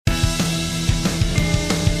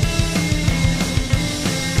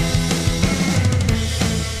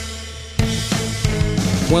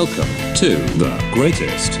Welcome to the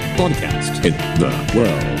greatest podcast in the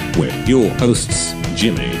world with your hosts,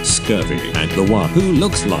 Jimmy Scurvy and the one who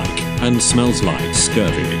looks like and smells like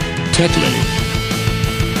Scurvy, Tetley.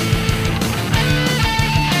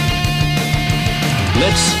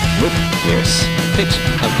 Let's rip this pit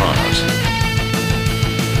apart.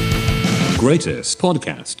 Greatest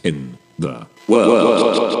podcast in the world.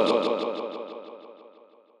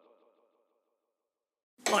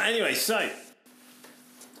 Right, anyway, so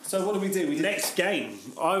what do we do? Next game,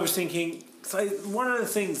 I was thinking. So one of the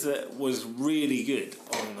things that was really good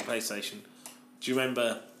on the PlayStation. Do you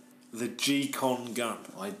remember the G-Con gun?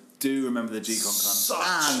 I do remember the G-Con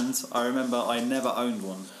gun, and I remember I never owned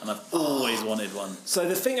one, and I've always wanted one. So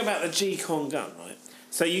the thing about the G-Con gun, right?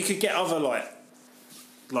 So you could get other like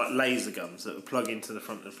laser guns that would plug into the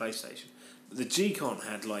front of the PlayStation. But the G-Con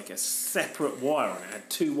had like a separate wire on it. It had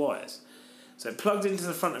two wires. So it plugged into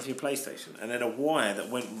the front of your PlayStation, and then a wire that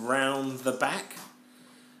went round the back,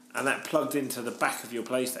 and that plugged into the back of your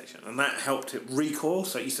PlayStation, and that helped it recoil.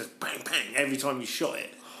 So it used to bang, bang every time you shot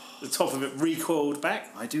it. The top of it recoiled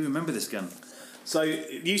back. I do remember this gun. So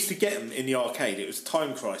you used to get them in the arcade. It was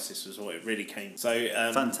Time Crisis was what it really came. So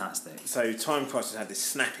Fantastic. So Time Crisis had this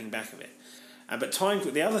snapping back of it, but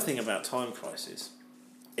the other thing about Time Crisis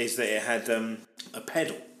is that it had a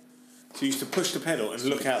pedal. So you used to push the pedal and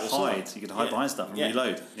look out the side. You could hide behind stuff and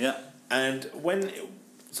reload. Yeah. And when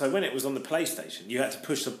it was on the PlayStation, you had to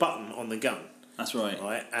push the button on the gun. That's right.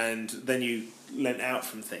 Right, and then you leant out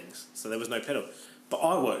from things, so there was no pedal. But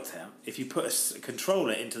I worked out if you put a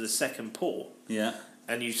controller into the second port,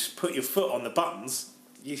 and you put your foot on the buttons,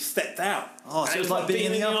 you stepped out. Oh, so it was like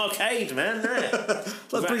being in the arcade, man.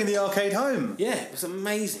 It's like bringing the arcade home. Yeah, it was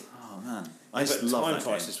amazing. Oh man, I just love Time that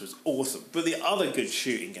Crisis game. was awesome. But the other good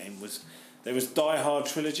shooting game was Die Hard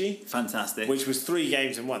Trilogy. Fantastic. Which was 3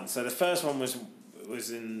 games in one. So the first one was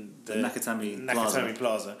in the Nakatomi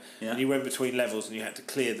Plaza. Yeah. And you went between levels, and you had to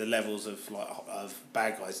clear the levels of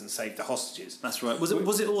bad guys and save the hostages. That's right.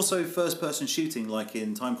 Was it also first person shooting like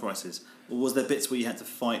in Time Crisis, or was there bits where you had to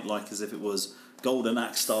fight like as if it was Golden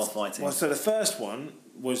Axe style fighting? Well, so the first one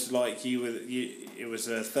was like it was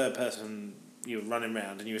a third person. You were running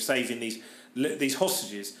around and you were saving these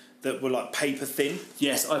hostages that were like paper thin.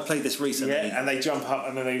 Yes, I played this recently. Yeah, and they jump up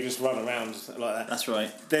and then they just run around like that. That's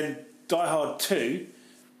right. Then Die Hard 2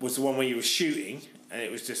 was the one where you were shooting, and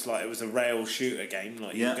it was just like it was a rail shooter game,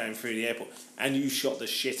 like you were going through the airport, and you shot the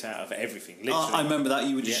shit out of everything. Literally, I remember that.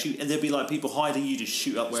 You would just shoot, and there'd be like people hiding. You just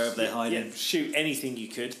shoot up wherever they're hiding. Yeah, shoot anything you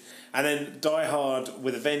could. And then Die Hard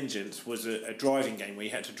with a Vengeance was a driving game where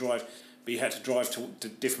you had to drive. But you had to drive to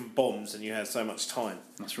different bombs, and you had so much time.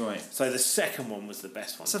 That's right. So the second one was the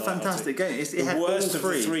best one. It's a fantastic game. It the had worst all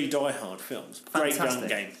of the 3 Die Hard films. Fantastic. Great gun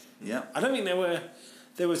game. Yeah. I don't think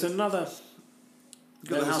there was another.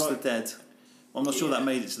 You got the House of the Dead. I'm not sure that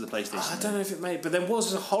made it to the PlayStation. I don't know if it made, but there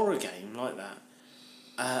was a horror game like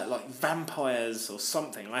that, like Vampires or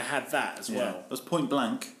something. I had that as well. It was Point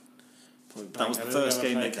Blank. That was the first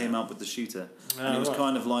game that came out with the shooter, and it was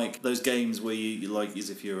kind of like those games where you like as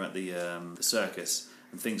if you're at the circus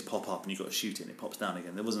and things pop up and you got to shoot it and it pops down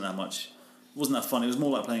again. There wasn't that much. It wasn't that fun. It was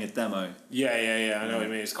more like playing a demo. Yeah. I know what you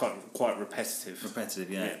mean. It's quite repetitive.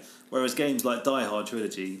 Yeah. Whereas games like Die Hard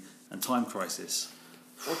Trilogy and Time Crisis.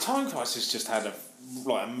 Well, Time Crisis just had a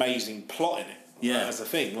amazing plot in it. Yeah. That's the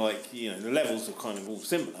thing. Like, the levels were kind of all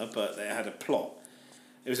similar, but they had a plot.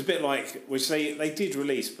 It was a bit like, which they did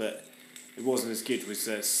release, but it wasn't as good, was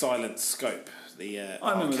Silent Scope, the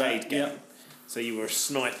arcade game. Yeah. So you were a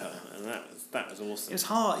sniper, and that was awesome. It was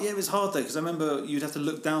hard. Yeah, it was hard though, because I remember you'd have to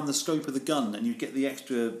look down the scope of the gun, and you'd get the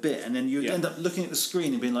extra bit, and then you'd end up looking at the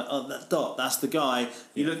screen and being like, "Oh, that dot, that's the guy."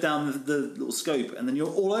 You look down the little scope, and then you're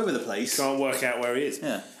all over the place. Can't work out where he is.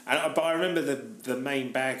 Yeah. But I remember the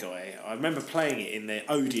main bad guy. I remember playing it in the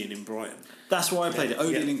Odeon in Brighton. That's why I played it.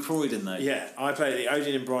 Odeon in Croydon, though. Yeah, I played the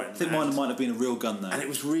Odeon in Brighton. I think mine might have been a real gun, though. And it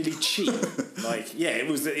was really cheap.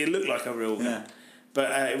 It looked like a real gun. Yeah.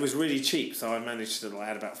 But it was really cheap, so I managed to. I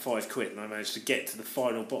had about £5, and I managed to get to the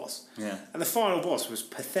final boss. Yeah. And the final boss was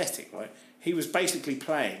pathetic. Right, he was basically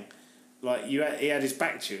playing, he had his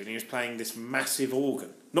back to you, and he was playing this massive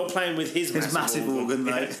organ. Not playing with his massive organ,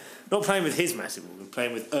 mate. Yeah. Not playing with his massive organ,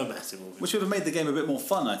 playing with a massive organ. Which would have made the game a bit more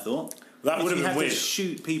fun, I thought. That would have been weird. To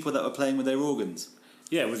shoot people that were playing with their organs.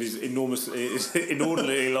 Yeah, with his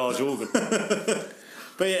inordinately large organ.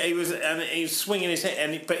 But yeah, he was swinging his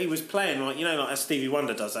head, but he was playing like as Stevie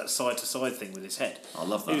Wonder does, that side to side thing with his head. I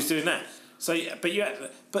love that. He was doing that. So, but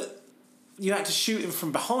you had to shoot him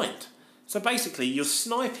from behind. So basically, you're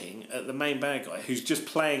sniping at the main bad guy who's just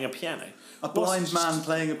playing a piano. A blind man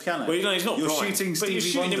playing a piano. Well, he's not You're blind, shooting but Stevie you're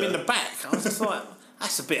shooting Wonder. him in the back. I was just like,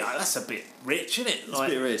 That's a bit rich, isn't it? It's a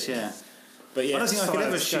bit rich, yeah. But yeah, I don't think I could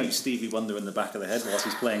ever shoot Stevie Wonder in the back of the head whilst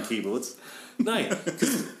he's playing keyboards. No,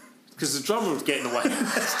 because the drummer would get in the way.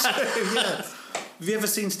 That's true, yeah. Have you ever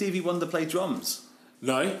seen Stevie Wonder play drums?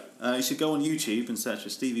 No. You should go on YouTube and search for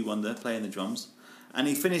Stevie Wonder playing the drums. And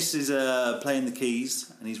he finishes playing the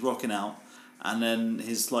keys and he's rocking out. And then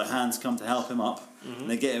his hands come to help him up. Mm-hmm. And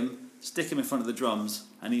they get him, stick him in front of the drums,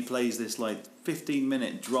 and he plays this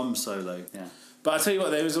 15-minute drum solo. Yeah. But I tell you what,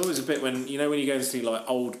 there was always a bit when you go to see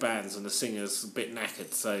old bands and the singer's a bit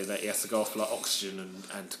knackered, so that he has to go off oxygen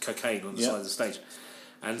and cocaine on the side of the stage,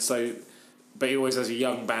 and so, but he always has a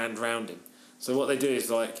young band round him. So what they do is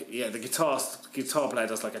the guitar player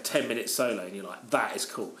does a 10-minute solo, and you're like, that is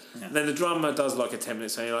cool. Yeah. And then the drummer does a 10-minute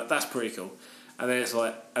solo, and you're like, that's pretty cool. And then it's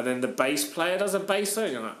and then the bass player does a bass solo,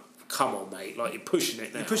 and you're like, come on, mate, you're pushing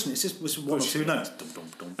it now. You're pushing it. It's just one or two notes.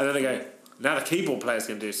 And then they go, now the keyboard player's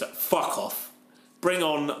going to do so. Fuck off. Bring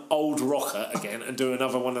on Old Rocker again and do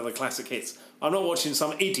another one of the classic hits. I'm not watching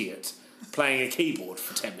some idiot playing a keyboard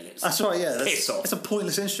for 10 minutes. That's right, yeah. Piss off. It's a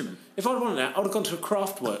pointless instrument. If I'd wanted that, I would have gone to a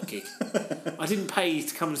Kraftwerk gig. I didn't pay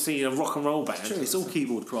to come and see a rock and roll band. It's true, it's all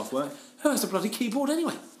keyboard Kraftwerk. Who has a bloody keyboard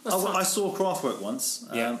anyway? I saw Kraftwerk once.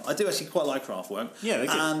 Yeah. I do actually quite like Kraftwerk. Yeah, they're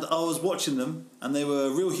good. And I was watching them, and they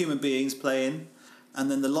were real human beings playing,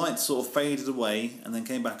 and then the lights sort of faded away, and then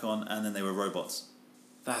came back on, and then they were robots.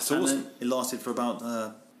 That's and awesome. Then it lasted for about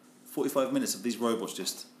 45 minutes of these robots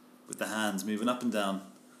just with the hands moving up and down,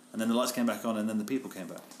 and then the lights came back on, and then the people came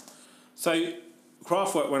back. So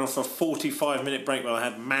Kraftwerk went off a 45-minute break where I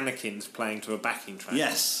had mannequins playing to a backing track.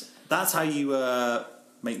 Yes, that's how you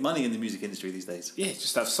make money in the music industry these days. Yeah,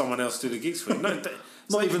 just have someone else do the gigs for you. No,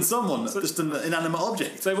 not even someone, just an inanimate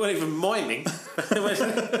object. They weren't even miming.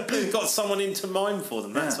 They got someone in to mime for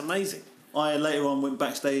them. That's amazing. I later on went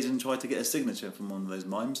backstage and tried to get a signature from one of those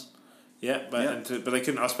mimes. Yeah, but they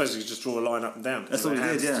couldn't. I suppose you could just draw a line up and down. That's what we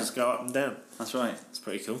did, yeah. Just go up and down. That's right. It's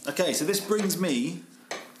pretty cool. Okay, so this brings me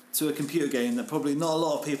to a computer game that probably not a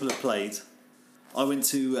lot of people have played. I went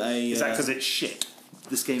to a... Is that because it's shit?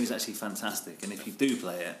 This game is actually fantastic, and if you do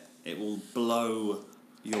play it, it will blow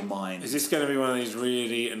your mind. Is this going to be one of these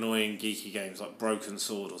really annoying geeky games like Broken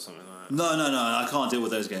Sword or something like that? No, I can't deal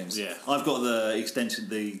with those games. Yeah. I've got the extension,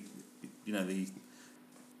 the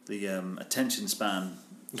attention span.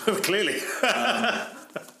 Clearly.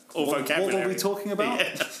 What were we talking about?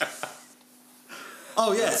 Yeah.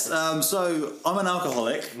 Oh yes. So I'm an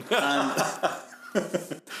alcoholic, and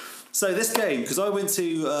so this game, because I went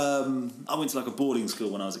to a boarding school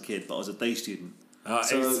when I was a kid, but I was a day student.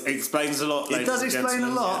 So it explains a lot. It does explain a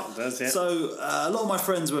lot. Yeah, it does, yeah. So a lot of my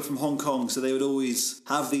friends were from Hong Kong, so they would always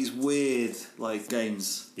have these weird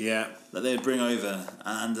games. Yeah. That they would bring over,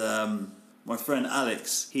 and my friend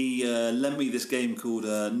Alex, he lent me this game called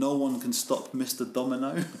No One Can Stop Mr.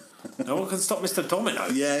 Domino. No One Can Stop Mr. Domino?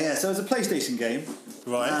 Yeah. So it's a PlayStation game.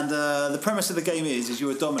 Right. And the premise of the game is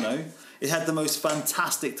you're a domino. It had the most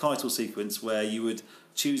fantastic title sequence where you would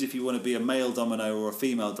choose if you want to be a male domino or a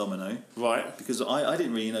female domino. Right. Because I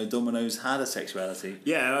didn't really know dominoes had a sexuality.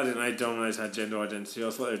 Yeah, I didn't know dominoes had gender identity.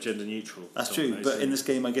 I thought they were gender neutral. That's true, but in this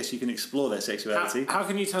game I guess you can explore their sexuality. How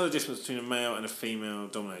can you tell the difference between a male and a female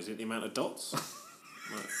domino? Is it the amount of dots?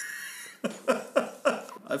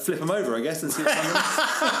 I'd flip them over, I guess, and see what's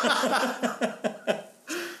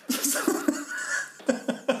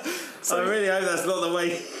I really hope that's not the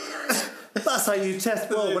way... That's how you test.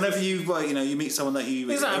 Well, whenever you meet someone that you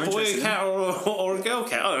is that a boy cat or a girl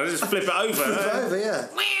cat? Oh, just flip it over. Flip it over, yeah.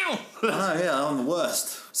 Meow. I know, yeah, I'm the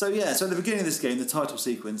worst. So at the beginning of this game, the title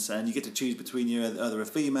sequence, and you get to choose between you're either a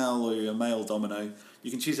female or you're a male domino.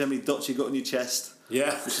 You can choose how many dots you got on your chest.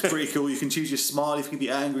 Yeah, which is pretty cool. You can choose your smile if you can be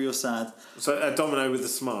angry or sad. So a domino with a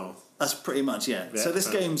smile. That's pretty much yeah. So this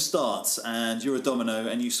game starts, and you're a domino,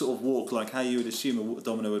 and you sort of walk like how you would assume a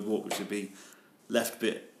domino would walk, which would be left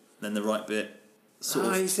bit. Then the right bit, sort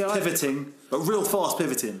of pivoting, but real fast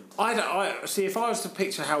pivoting. I see. If I was to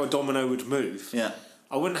picture how a domino would move, yeah,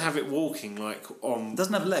 I wouldn't have it walking on.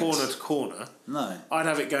 Doesn't have legs. Corner to corner. No, I'd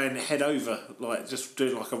have it going head over, just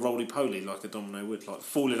doing like a roly poly, like a domino would, like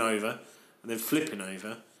falling over and then flipping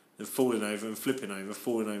over, then falling over and flipping over,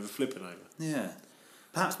 falling over, flipping over. Yeah,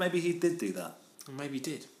 perhaps maybe he did do that. Maybe he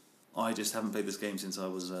did. I just haven't played this game since I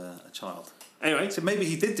was a child. Anyway, so maybe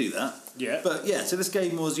he did do that. Yeah. But so this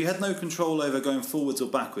game was, you had no control over going forwards or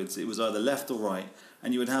backwards. It was either left or right,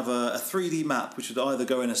 and you would have a 3D map which would either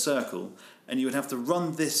go in a circle, and you would have to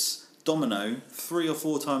run this domino 3 or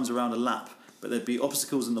 4 times around a lap, but there'd be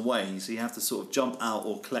obstacles in the way, so you have to sort of jump out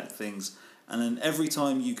or collect things, and then every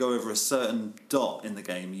time you go over a certain dot in the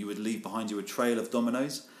game, you would leave behind you a trail of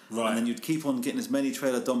dominoes, Right. And then you'd keep on getting as many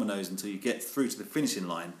trail of dominoes until you get through to the finishing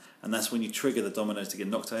line, and that's when you trigger the dominoes to get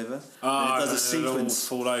knocked over. Oh, and it does a sequence.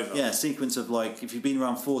 Fall over. Yeah, a sequence of like, if you've been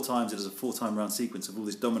around 4 times, it does a 4-time round sequence of all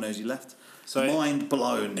these dominoes you left. So mind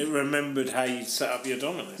blown. It remembered how you set up your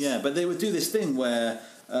dominoes. Yeah, but they would do this thing where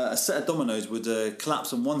a set of dominoes would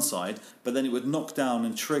collapse on one side, but then it would knock down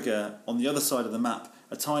and trigger on the other side of the map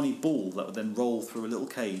a tiny ball that would then roll through a little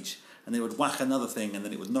cage, and it would whack another thing, and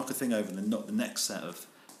then it would knock a thing over and then knock the next set of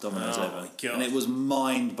dominoes over. My God. And it was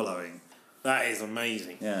mind blowing. That is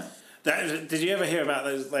amazing. Yeah. Did you ever hear about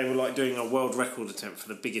those? They were like doing a world record attempt for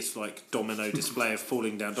the biggest like domino display of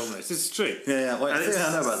falling down dominoes. This is true. Yeah. Wait, I think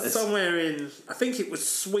I know about this. Somewhere in, I think it was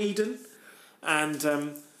Sweden,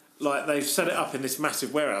 and like they've set it up in this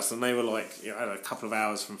massive warehouse, and they were like, a couple of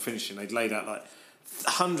hours from finishing, they'd laid out like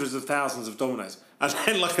hundreds of thousands of dominoes, and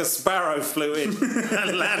then like a sparrow flew in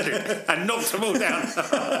and landed and knocked them all down.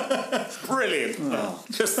 Brilliant! Oh.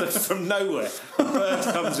 Just from nowhere, a bird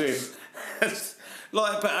comes in.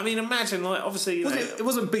 Like, but I mean, imagine, like, obviously, it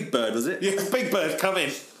wasn't Big Bird, was it? Yeah, Big Bird come in.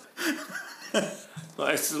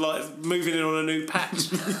 Like, it's like moving in on a new patch.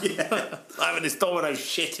 Yeah, having this domino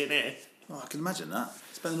shit in here. Oh, I can imagine that.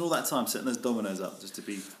 Spending all that time setting those dominoes up just to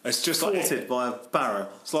be thwarted like by a sparrow.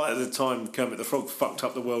 It's like at the time Kermit the Frog fucked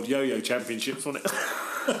up the World Yo-Yo Championships, wasn't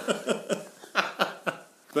it?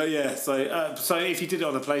 But yeah, so if you did it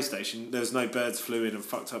on a PlayStation, there was no birds flew in and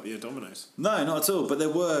fucked up your dominoes. No, not at all. But there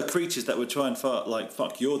were creatures that would try and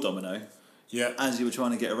fuck your domino. Yeah. As you were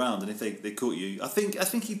trying to get around, and if they caught you, I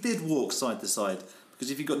think you did walk side to side, because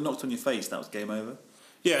if you got knocked on your face, that was game over.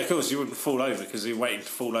 Yeah, of course you wouldn't fall over because you're waiting to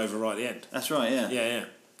fall over right at the end. That's right. Yeah. Yeah.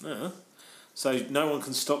 Uh-huh. So no one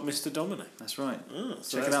can stop Mr. Domino. That's right.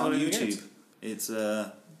 So check it out on YouTube. It's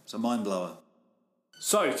a mind blower.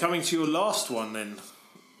 So coming to your last one then.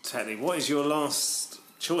 Teddy, what is your last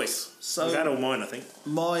choice? So you've had all mine, I think.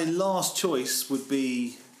 My last choice would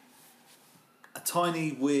be a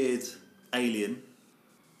tiny, weird alien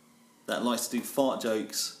that likes to do fart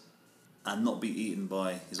jokes and not be eaten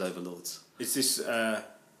by his overlords. Is this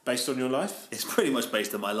based on your life? It's pretty much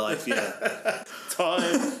based on my life, yeah.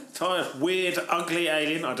 Tired, weird, ugly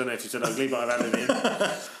alien. I don't know if you said ugly, but I've added it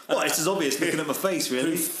in. Well, it's as obvious looking at my face,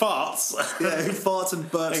 really. Who farts. Yeah, who farts and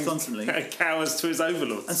burps constantly. And cowers to his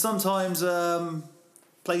overlords. And sometimes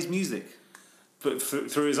plays music. But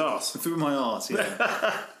through his arse. Through my arse,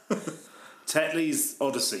 yeah. Tetley's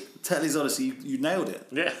Odyssey. Tetley's Odyssey, you nailed it.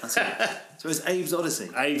 Yeah. That's it. So it's Abe's Odyssey.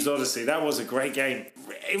 Abe's Odyssey, that was a great game.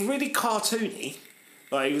 Really cartoony.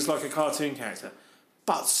 Like, he was like a cartoon character.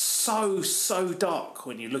 But so dark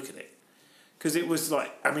when you look at it. Because it was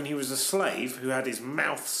like, I mean, he was a slave who had his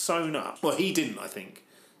mouth sewn up. Well, he didn't, I think.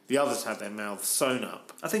 The others had their mouths sewn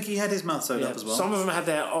up. I think he had his mouth sewn up as well. Some of them had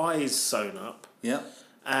their eyes sewn up. Yeah.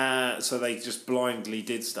 So they just blindly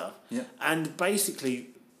did stuff. Yeah. And basically,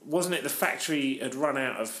 wasn't it the factory had run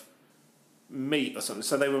out of meat or something?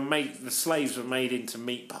 So the slaves were made into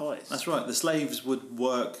meat pies. That's right. The slaves would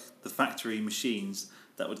work the factory machines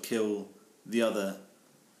that would kill the other...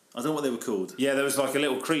 I don't know what they were called. Yeah, there was like a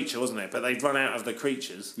little creature, wasn't there? But they'd run out of the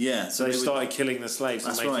creatures. Yeah. So they started killing the slaves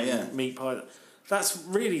and making meat pie. That's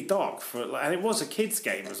really dark and it was a kids'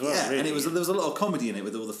 game as well. Yeah, really. and there was a lot of comedy in it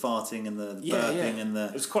with all the farting and the burping and the...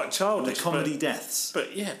 It was quite childish. The comedy deaths. But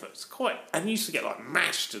it's quite... And you used to get like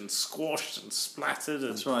mashed and squashed and splattered.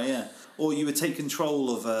 That's right, yeah. Or you would take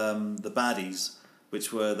control of the baddies,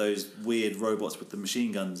 which were those weird robots with the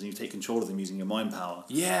machine guns, and you take control of them using your mind power.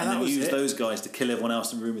 Yeah, and then use those guys to kill everyone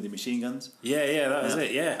else in the room with the machine guns. Yeah, that was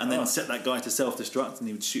it, yeah. And then set that guy to self-destruct, and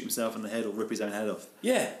he would shoot himself in the head or rip his own head off.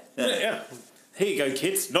 Yeah. Here you go,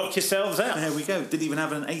 kids. Knock yourselves out. There we go. Didn't even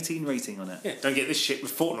have an 18 rating on it. Yeah, don't get this shit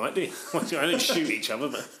with Fortnite, do you? I don't shoot each other,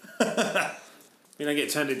 but... You don't get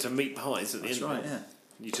turned into meat pies at the end of it. That's right,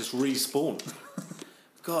 yeah. You just respawn.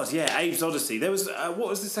 God, yeah, Abe's Odyssey. There was what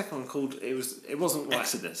was the second one called? It wasn't like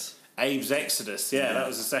Exodus. Abe's Exodus. Yeah, that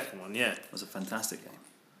was the second one. Yeah, it was a fantastic game.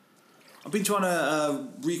 I've been trying to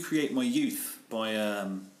recreate my youth by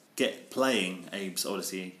playing Abe's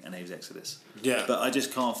Odyssey and Abe's Exodus. Yeah, but I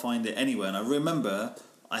just can't find it anywhere. And I remember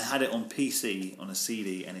I had it on PC on a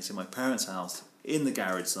CD, and it's in my parents' house in the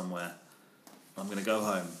garage somewhere. I'm going to go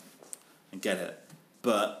home and get it,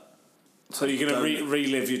 but. So you're going to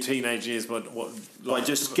relive your teenage years by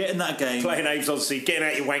just getting that game, playing Abe's Odyssey, getting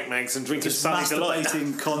out your wank mags and drinking Sunny Delight,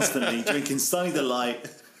 masturbating constantly, drinking Sunny Delight,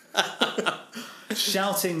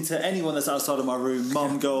 shouting to anyone that's outside of my room,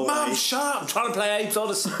 "Mum, go away! Mum, shut up! I'm trying to play Abe's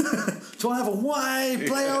Odyssey. Trying to have a way,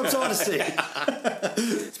 play Abe's Odyssey."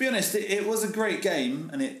 To be honest, it was a great game,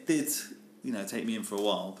 and it did, take me in for a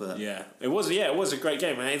while. But it was a great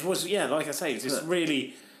game, and it was like I say, it's just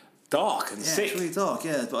really. dark and sick. It's really dark,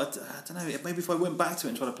 yeah. But I don't know. Maybe if I went back to it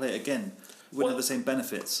and tried to play it again, it wouldn't have the same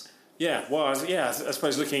benefits. Yeah, well, I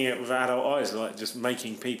suppose looking at it with adult eyes, like just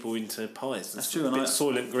making people into pies. That's true. A bit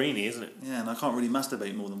Soylent Greeny, isn't it? Yeah, and I can't really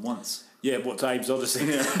masturbate more than once. Yeah, what, to Abe's Odyssey?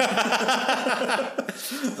 Yeah.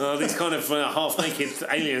 These kind of half-naked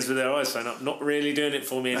aliens with their eyes sewn up, not really doing it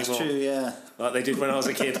for me anymore. That's true, yeah. Like they did when I was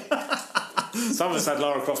a kid. Some of us had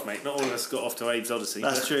Lara Croft, mate. Not all of us got off to Abe's Odyssey.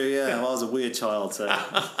 That's true, yeah. Well, I was a weird child, so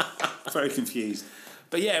very confused.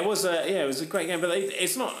 But yeah, it was a great game. But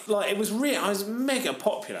it's not like it was real. I was mega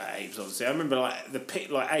popular at Abe's Odyssey. I remember like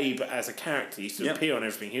Abe as a character used to appear on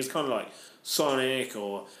everything. He was kind of like Sonic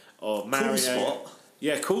or Mario. Cool Spot.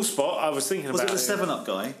 Yeah, Cool Spot. I was thinking about. Was it the 7-Up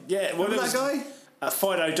guy? Yeah, well, remember that guy?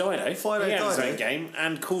 Fido Dido. Fido he had his Dido. own game,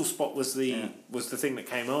 and Cool Spot was the thing that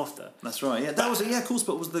came after. That's right. Yeah, that was it. Yeah, Cool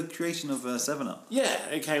Spot was the creation of 7-Up. Yeah,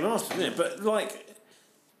 it came after, didn't it? But like,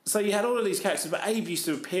 so you had all of these characters, but Abe used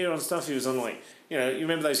to appear on stuff. He was on like, you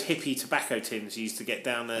remember those hippie tobacco tins you used to get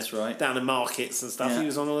down there, That's right. down the markets and stuff. Yeah. He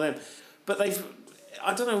was on all of them, but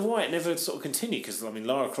I don't know why it never sort of continued, because I mean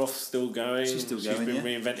Lara Croft's still going. She's still going. She's been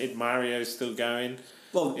reinvented. Mario's still going.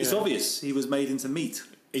 Well, it's obvious he was made into meat.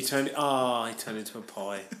 He turned into a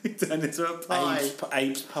pie. He turned into a pie.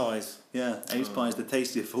 Abe's pies. Yeah, Abe's pies, the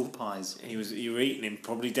tastiest of all pies. You were eating him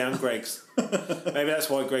probably down Greg's. Maybe that's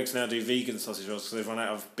why Greg's now do vegan sausage rolls, because they've run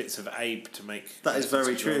out of bits of Abe to make. That is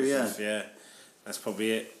very true. Yeah, yeah, that's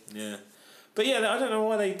probably it. Yeah, but yeah, I don't know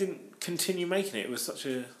why they didn't continue making it. It was such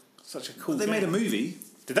a cool. They made a movie.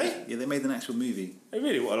 Did they? Yeah, they made an actual movie. They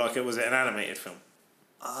really was it an animated film?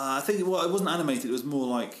 I think it wasn't animated. It was more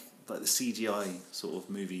like the CGI sort of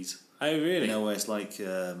movies. Oh really? Where it's like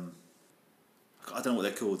I don't know what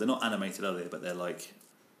they're called. They're not animated, are they? But they're like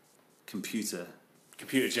computer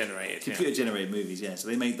generated movies. Yeah. So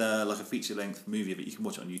they made like a feature length movie, but you can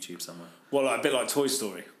watch it on YouTube somewhere. Well, like a bit like Toy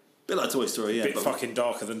Story. Bit like Toy Story, yeah. Bit fucking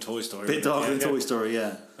darker than Toy Story. Bit darker than Toy Story,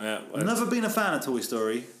 yeah. Well, never been a fan of Toy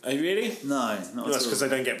Story. Oh really? No, not at all. That's because they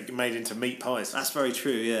don't get made into meat pies. That's very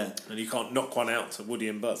true, yeah. And you can't knock one out to Woody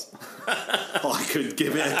and Buzz. I could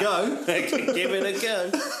give it a go. I could give it a go.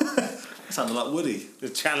 Sounded like Woody. The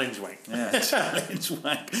challenge wank. Yeah, challenge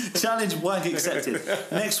wank. Challenge wank accepted.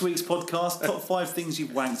 Next week's podcast, top 5 things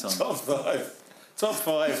you've wanked on. Top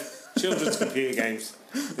 5 children's computer games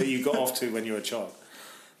that you got off to when you were a child.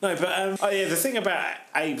 No, but the thing about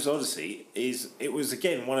Abe's Odyssey is it was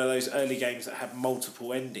again one of those early games that had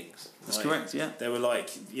multiple endings. That's correct, yeah. They were like,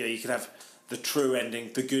 you could have the true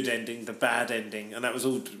ending, the good ending, the bad ending, and that was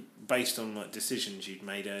all based on like decisions you'd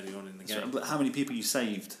made early on in the game. Right, but how many people you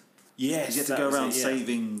saved? Yes, you had to go around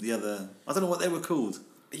saving the other. I don't know what they were called.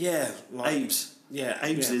 Yeah, like, Abes. Yeah,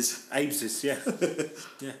 Abeses. Yeah. Abeses, yeah,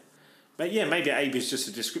 yeah. But yeah, maybe Abe is just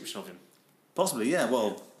a description of him. Possibly, yeah.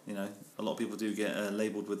 Well, a lot of people do get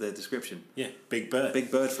labelled with their description. Yeah, Big Bird.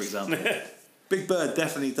 Big Bird, for example. Big Bird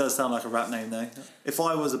definitely does sound like a rap name, though. If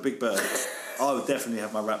I was a Big Bird, I would definitely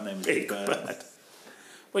have my rap name as Big Bird.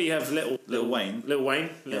 Well, you have Little Wayne. Little Wayne.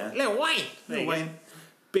 Yeah. Little Wayne. Little Wayne.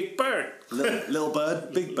 Big Bird. Little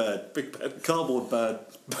Bird. Big Bird. Big Bird. Cardboard Bird.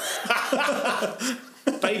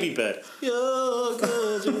 Baby Bird. You're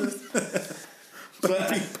gorgeous.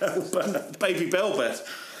 Baby Bell Bird.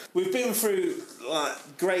 We've been through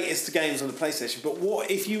greatest games on the PlayStation, but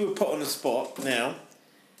what if you were put on the spot now?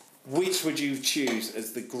 Which would you choose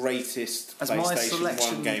as the greatest PlayStation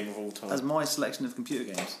 1 game of all time? As my selection of computer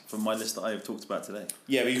games from my list that I have talked about today.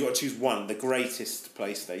 Yeah, but you've got to choose one, the greatest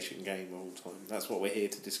PlayStation game of all time. That's what we're here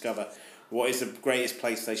to discover. What is the greatest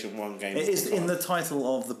PlayStation 1 game of all time? It is in the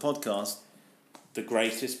title of the podcast. The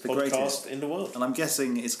greatest podcast in the world. And I'm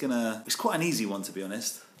guessing it's quite an easy one, to be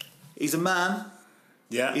honest. He's a man.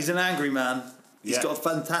 Yeah. He's an angry man. He's got a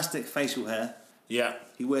fantastic facial hair. Yeah.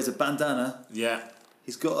 He wears a bandana. Yeah.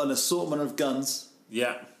 He's got an assortment of guns.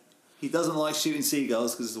 Yeah. He doesn't like shooting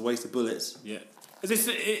seagulls because it's a waste of bullets. Yeah.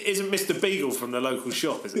 Isn't Mr. Beagle from the local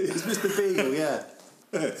shop, is it? It's Mr. Beagle, yeah.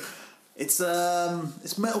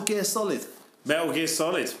 It's Metal Gear Solid. Metal Gear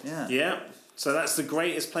Solid. Yeah. Yeah. So that's the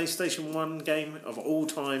greatest PlayStation 1 game of all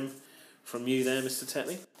time from you there, Mr.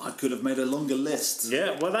 Tetley. I could have made a longer list.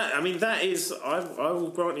 Yeah, well, that is... I will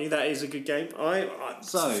grant you that is a good game.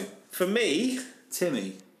 So... For me...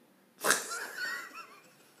 Timmy.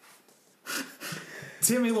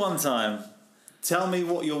 Timmy, one time. Tell me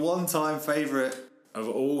what your one-time favourite... Of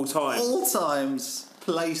all time. All times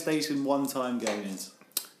PlayStation one-time game is.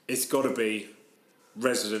 It's got to be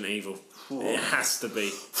Resident Evil. Whoa. It has to be.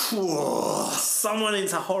 Whoa. Someone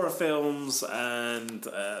into horror films and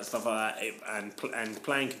stuff like that, and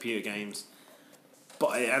playing computer games,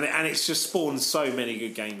 and it's just spawned so many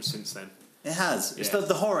good games since then. It has. It's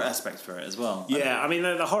the horror aspect for it as well. Yeah, I mean,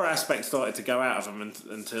 the horror aspect started to go out of them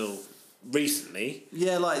until recently.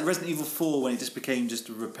 Yeah, like Resident Evil 4 when it just became just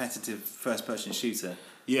a repetitive first-person shooter.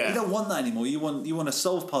 Yeah. You don't want that anymore. You want to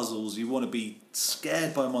solve puzzles. You want to be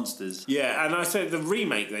scared by monsters. Yeah, and I said the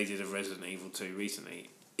remake they did of Resident Evil 2 recently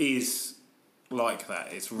is like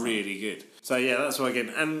that. It's really good. So yeah, that's why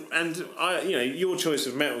again, and I, your choice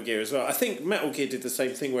of Metal Gear as well. I think Metal Gear did the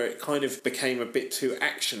same thing where it kind of became a bit too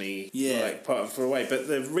actiony, like part of for a way. But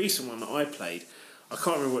the recent one that I played, I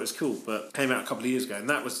can't remember what it's called, but came out a couple of years ago, and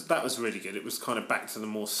that was really good. It was kind of back to the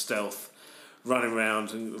more stealth, running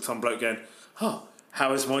around, and some bloke going, "Oh,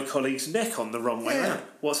 how is my colleague's neck on the wrong way around?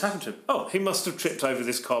 What's happened to him? Oh, he must have tripped over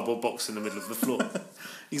this cardboard box in the middle of the floor."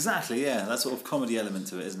 Exactly, yeah. That sort of comedy element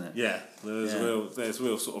to it, isn't it? Yeah, there's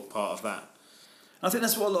real sort of part of that. I think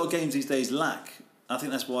that's what a lot of games these days lack. I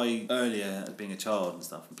think that's why earlier, being a child and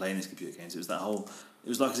stuff, and playing these computer games, it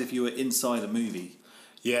was like as if you were inside a movie.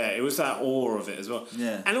 Yeah, it was that awe of it as well.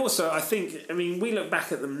 Yeah. And also, I think, we look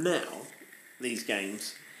back at them now, these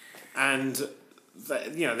games, and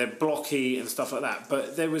they're blocky and stuff like that,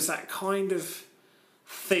 but there was that kind of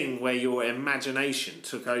thing where your imagination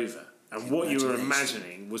took over, and what you were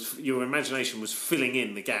imagining was your imagination was filling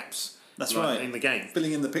in the gaps. That's right. In the game,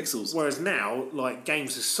 filling in the pixels. Whereas now,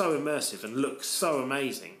 games are so immersive and look so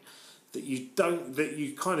amazing that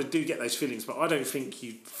you kind of do get those feelings, but I don't think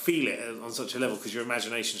you feel it on such a level because your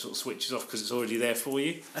imagination sort of switches off because it's already there for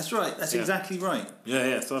you. That's right. That's exactly right.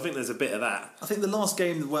 Yeah. So I think there's a bit of that. I think the last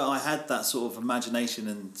game where I had that sort of imagination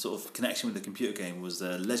and sort of connection with the computer game was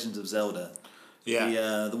Legend of Zelda.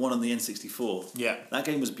 Yeah. The one on the N64. Yeah. That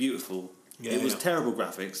game was beautiful. Yeah, it was terrible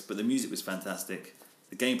graphics, but the music was fantastic.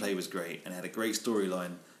 The gameplay was great and it had a great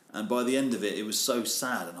storyline. And by the end of it, it was so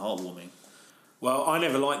sad and heartwarming. Well, I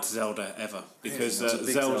never liked Zelda ever because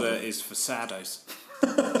Zelda is for saddos.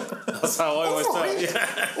 That's how I always thought.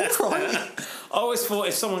 Yeah. I always thought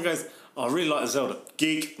if someone goes, "Oh, I really like Zelda,"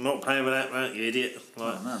 geek, not playing with that, man, you idiot.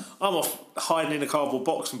 I'm off hiding in a cardboard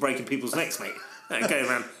box and breaking people's necks, mate, and going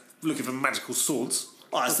around looking for magical swords.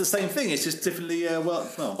 Oh, it's the same thing. It's just differently.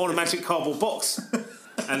 On a magic cardboard box.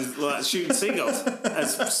 And shooting seagulls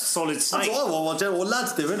as Solid Snake. That's what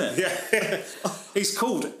lads do, isn't it? Yeah. He's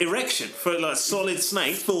called Erection for Solid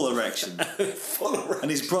Snake. Full erection. Full erection.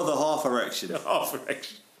 And his brother half erection. Half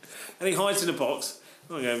erection. And he hides in a box.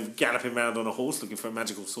 Galloping around on a horse looking for a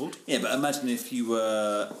magical sword. Yeah, but imagine if you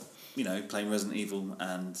were, playing Resident Evil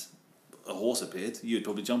and a horse appeared, you'd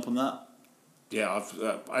probably jump on that. Yeah,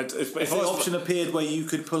 if the option appeared where you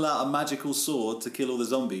could pull out a magical sword to kill all the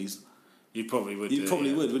zombies. You probably would. You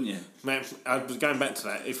probably would, wouldn't you? Man, I was going back to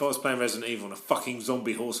that. If I was playing Resident Evil and a fucking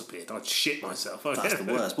zombie horse appeared, I'd shit myself. That's the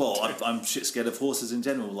worst. Well, I'm shit scared of horses in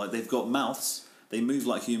general. They've got mouths, they move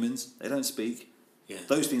like humans, they don't speak. Yeah.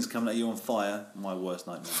 Those things coming at you on fire, my worst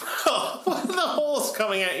nightmare. What, the horse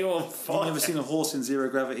coming at you on fire? You've never seen a horse in zero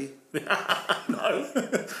gravity? No.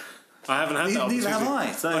 I haven't had that. Neither have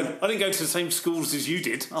I. So I didn't go to the same schools as you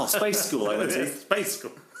did. Oh, space school I went to. Space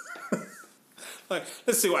school.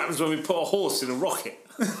 Let's see what happens when we put a horse in a rocket.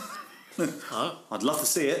 I'd love to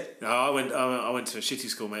see it. No, I went to a shitty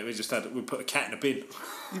school, mate. We put a cat in a bin.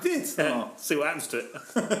 You did? Yeah. Oh. See what happens to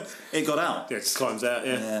it. It got out. Yeah, it just climbs out.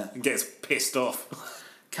 Yeah. And gets pissed off.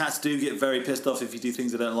 Cats do get very pissed off if you do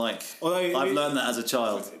things they don't like. Although I've learned that as a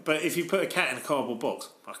child. But if you put a cat in a cardboard box,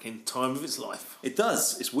 fucking time of its life. It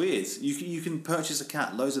does. It's weird. You can purchase a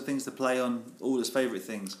cat, loads of things to play on, all its favourite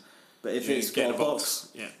things. But if it's got a box,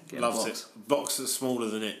 loves it. Box that's smaller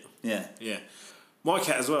than it. Yeah. My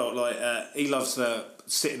cat as well. He loves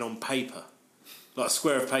sitting on paper, like a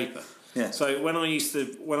square of paper. Yeah. So when I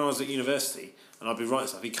was at university and I'd be writing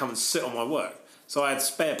stuff, he'd come and sit on my work. So I had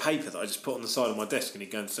spare paper that I just put on the side of my desk, and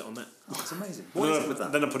he'd go and sit on that. Oh, that's amazing. What is it with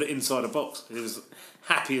that? Then I put it inside a box. It was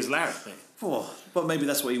happy as Larry. Oh, but maybe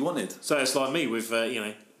that's what he wanted. So it's like me with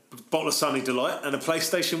a bottle of Sunny Delight and a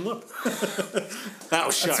PlayStation 1.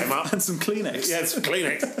 That'll shut him up. And some Kleenex. Yeah, some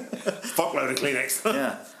Kleenex. Fuckload of Kleenex.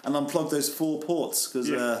 Yeah, and unplug those 4 ports because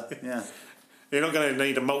you're not going to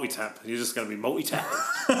need a multi-tap. You're just going to be multi-tap.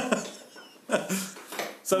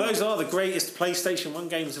 So those are the greatest PlayStation 1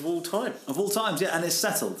 games of all time. Of all times, yeah, and it's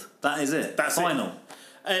settled. That is it. That's final.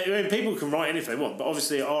 People can write in if they want, but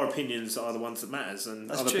obviously our opinions are the ones that matters, and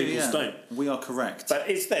That's other true, people's don't. We are correct. But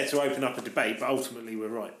it's there to open up a debate, but ultimately we're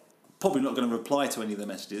right. Probably not going to reply to any of the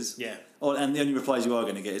messages. Yeah. And the only replies you are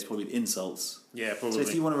going to get is probably insults. Yeah, probably. So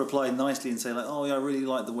if you want to reply nicely and say "Oh, yeah, I really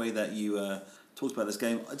like the way that you talked about this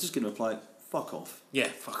game," I'm just going to reply, "Fuck off." Yeah,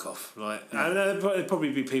 fuck off. And there'll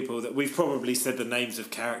probably be people that we've probably said the names of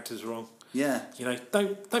characters wrong. Yeah.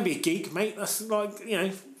 Don't be a geek, mate. That's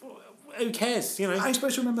who cares? You know, How are you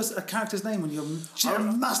supposed to remember a character's name when you're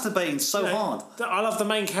masturbating so hard? I love the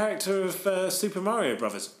main character of Super Mario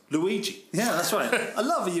Brothers, Luigi. Yeah, that's right. I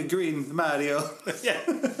love you, Green Mario. Yeah,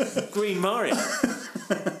 Green Mario.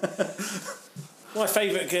 My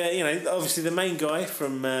favourite, obviously the main guy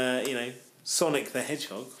from Sonic the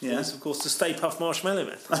Hedgehog was, of course, the Stay Puft Marshmallow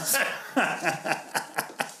Man.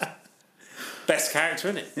 Best character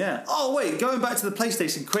in it. Yeah. Oh wait, going back to the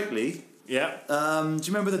PlayStation quickly. Yeah. Do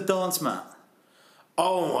you remember the dance mat?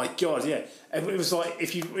 Oh my god, yeah. It was like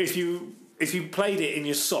if you played it in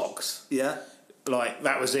your socks. Yeah. Like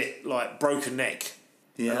that was it. Like broken neck.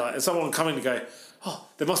 Yeah. And someone would come in and go, "Oh,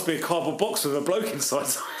 there must be a cardboard box with a bloke inside."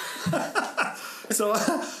 So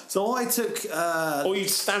I took. Or you'd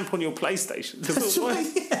stamp on your PlayStation. That's right.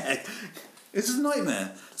 Yeah. It's a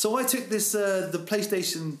nightmare. So I took this the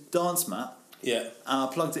PlayStation dance mat. Yeah. And I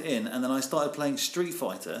plugged it in, and then I started playing Street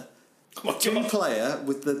Fighter. Oh my god. 2-player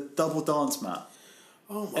with the double dance mat.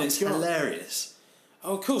 Oh my god. It's hilarious.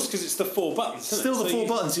 Oh, of course, because it's the 4 buttons. Still the 4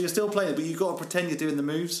 buttons, so you're still playing it, but you've got to pretend you're doing the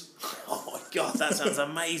moves. Oh my god, that sounds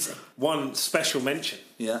amazing. One special mention.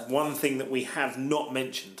 Yeah. One thing that we have not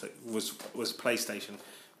mentioned was PlayStation.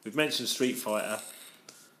 We've mentioned Street Fighter,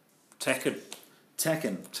 Tekken.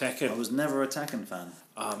 I was never a Tekken fan.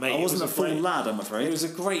 Mate, I wasn't a full lad, I'm afraid. It was a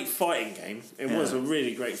great fighting game. It was a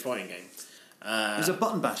really great fighting game. It was a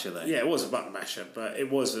button basher, though. Yeah, it was a button basher, but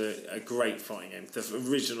it was a great fighting game. The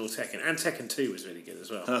original Tekken, and Tekken 2 was really good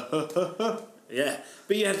as well. Yeah,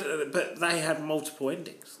 but they had multiple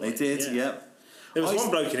endings. They did, yeah. There was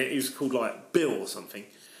one bloke in it. He was called like Bill or something,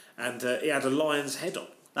 and he had a lion's head on.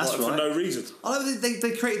 That's right. For no reason. I know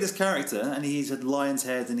they created this character, and he's had lion's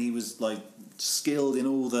head, and he was like skilled in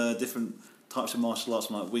all the different types of martial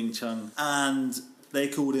arts, like Wing Chun, and they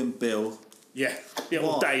called him Bill. Yeah,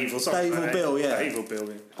 or Dave or something. Dave or Bill, yeah. Dave or Bill.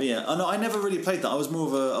 Yeah. But yeah, I never really played that. I was more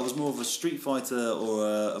of a Street Fighter or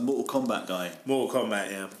a Mortal Kombat guy. Mortal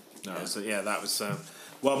Kombat, yeah. No, so yeah, that was.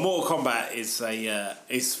 Well, Mortal Kombat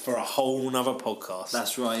is for a whole nother podcast.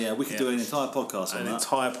 That's right. Yeah, we could do an entire podcast on that. An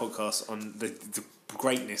entire podcast on the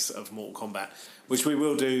greatness of Mortal Kombat, which we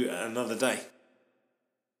will do another day.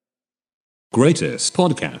 Greatest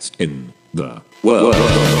podcast in the world.